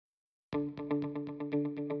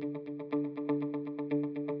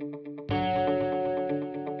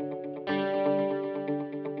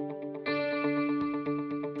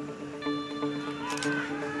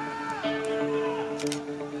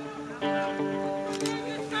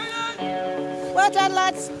Well done,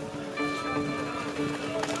 lads.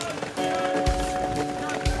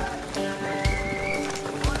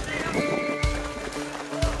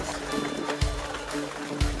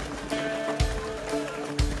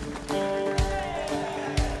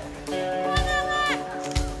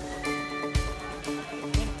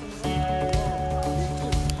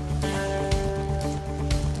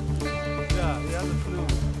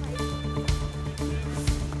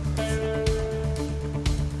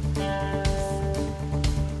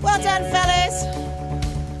 Well done, fellas.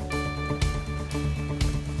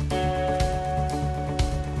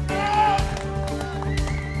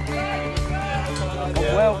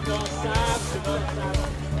 Well,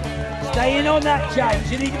 staying on that,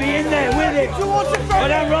 James. You need to be in there with it. Well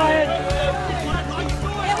done, Ryan.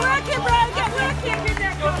 Get working, bro. Get working.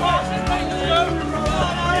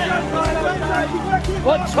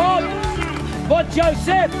 What, Tom? What,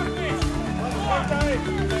 Joseph?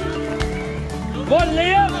 What,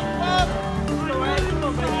 Liam?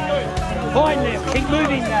 Fine, Liam. Keep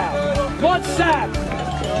moving now. What, Sam?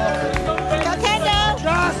 Go, Kendall.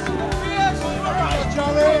 Just.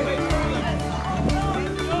 Charlie.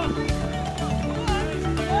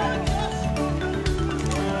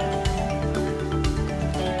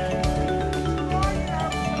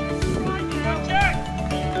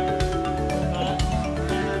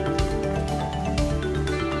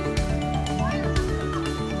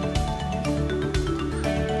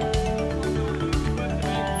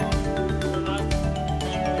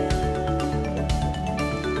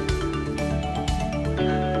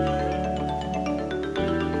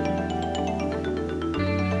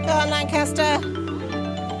 Go on, Lancaster.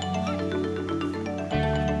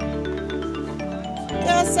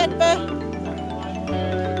 Go on, Sedber.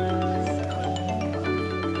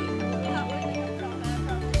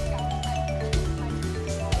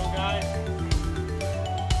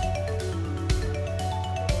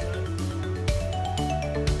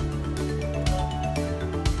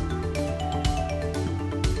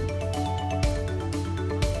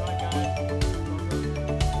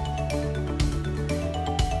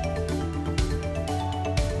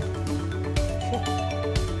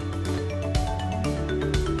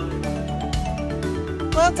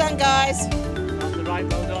 Well done, guys. That's the right,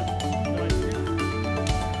 well done.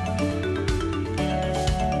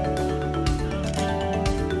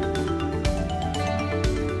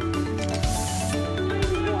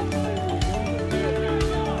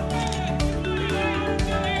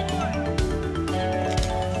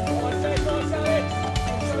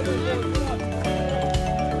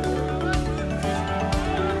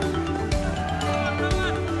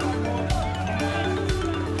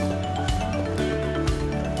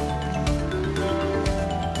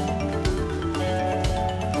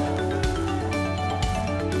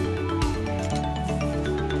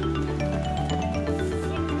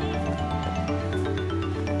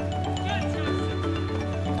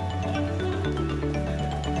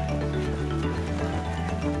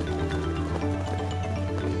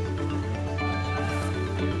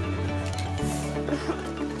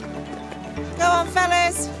 Go on,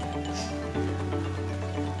 fellas.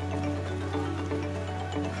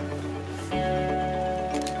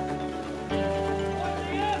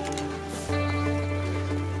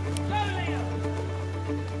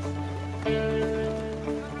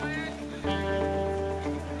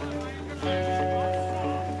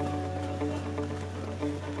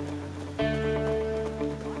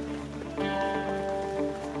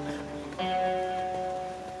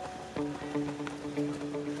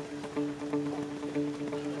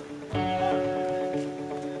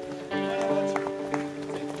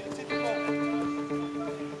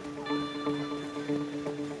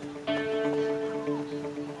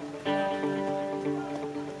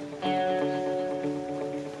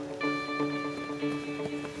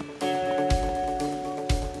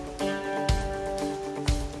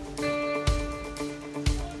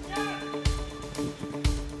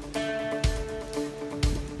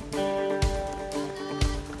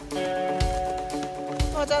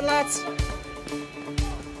 Well done, lads.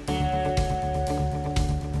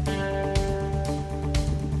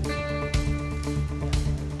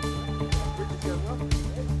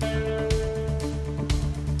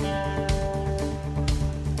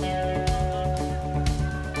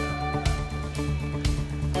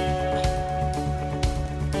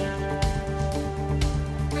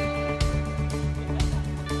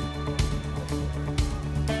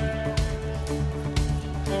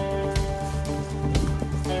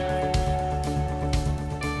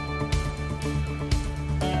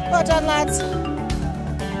 Well done, lads.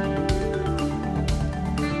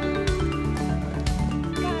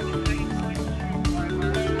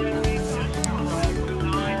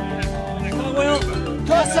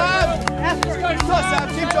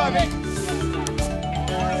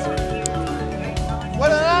 Well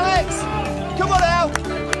done, Alex. Come on, Al.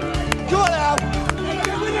 Come on, Al.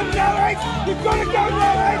 With him, Alex. You've got to go,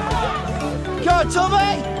 Alex. Come on,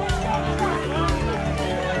 Tommy.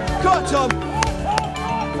 Come on, Tom.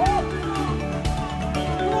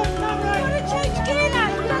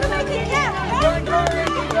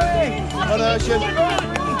 Well done, Ocean.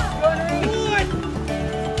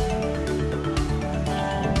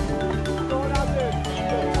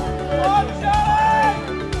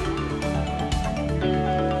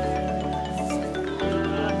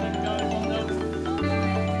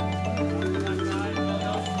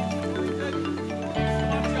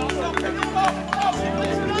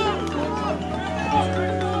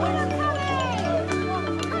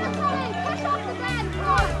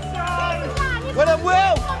 Well done,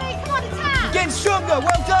 Will. You're getting stronger.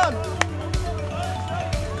 Well done.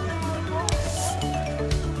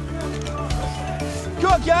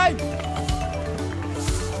 Come on, Gabe.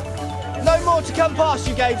 No more to come past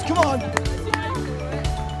you, Gabe. Come on.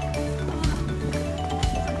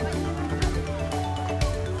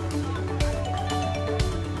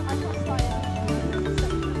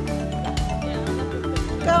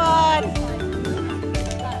 Go on.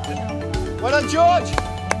 Well done, George.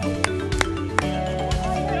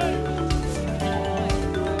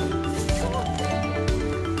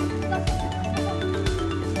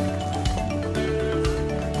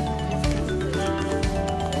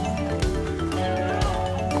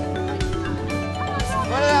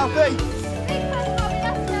 Well done, Alfie.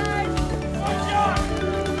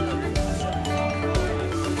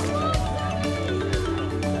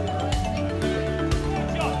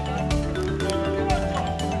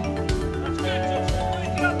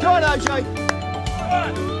 Come on, OJ.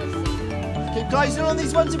 Keep closing on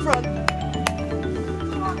these ones in front.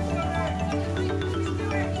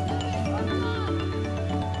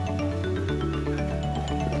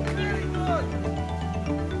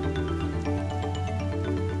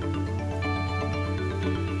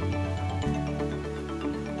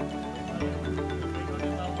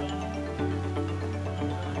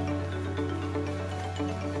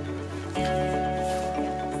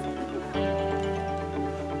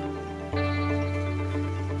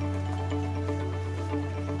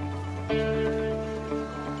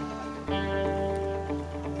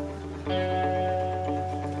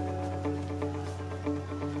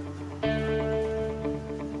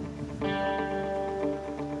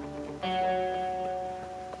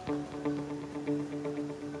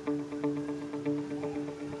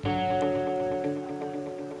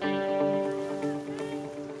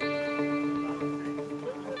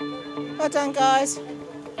 Well done, guys.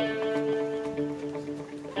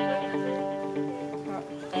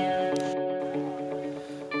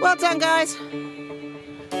 Well done, guys.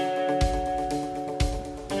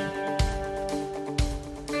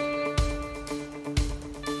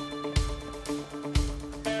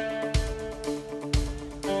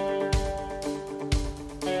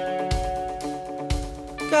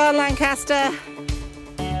 Go on, Lancaster.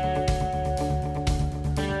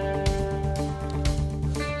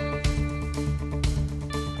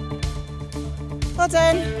 Well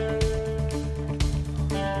done.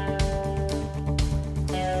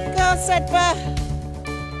 Go on, Sedber.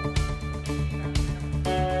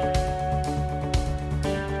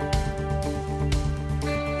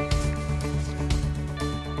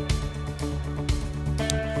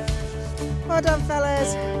 Well done,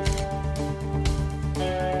 fellas.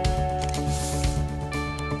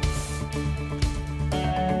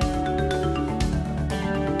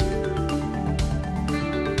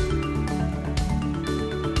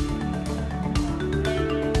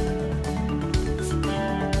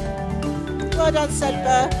 Well done,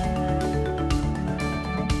 Sedber.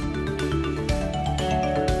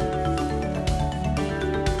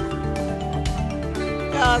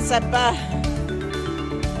 Go on, Sedber.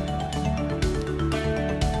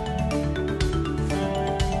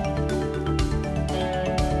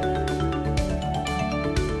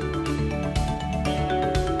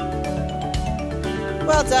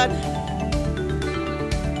 Well done.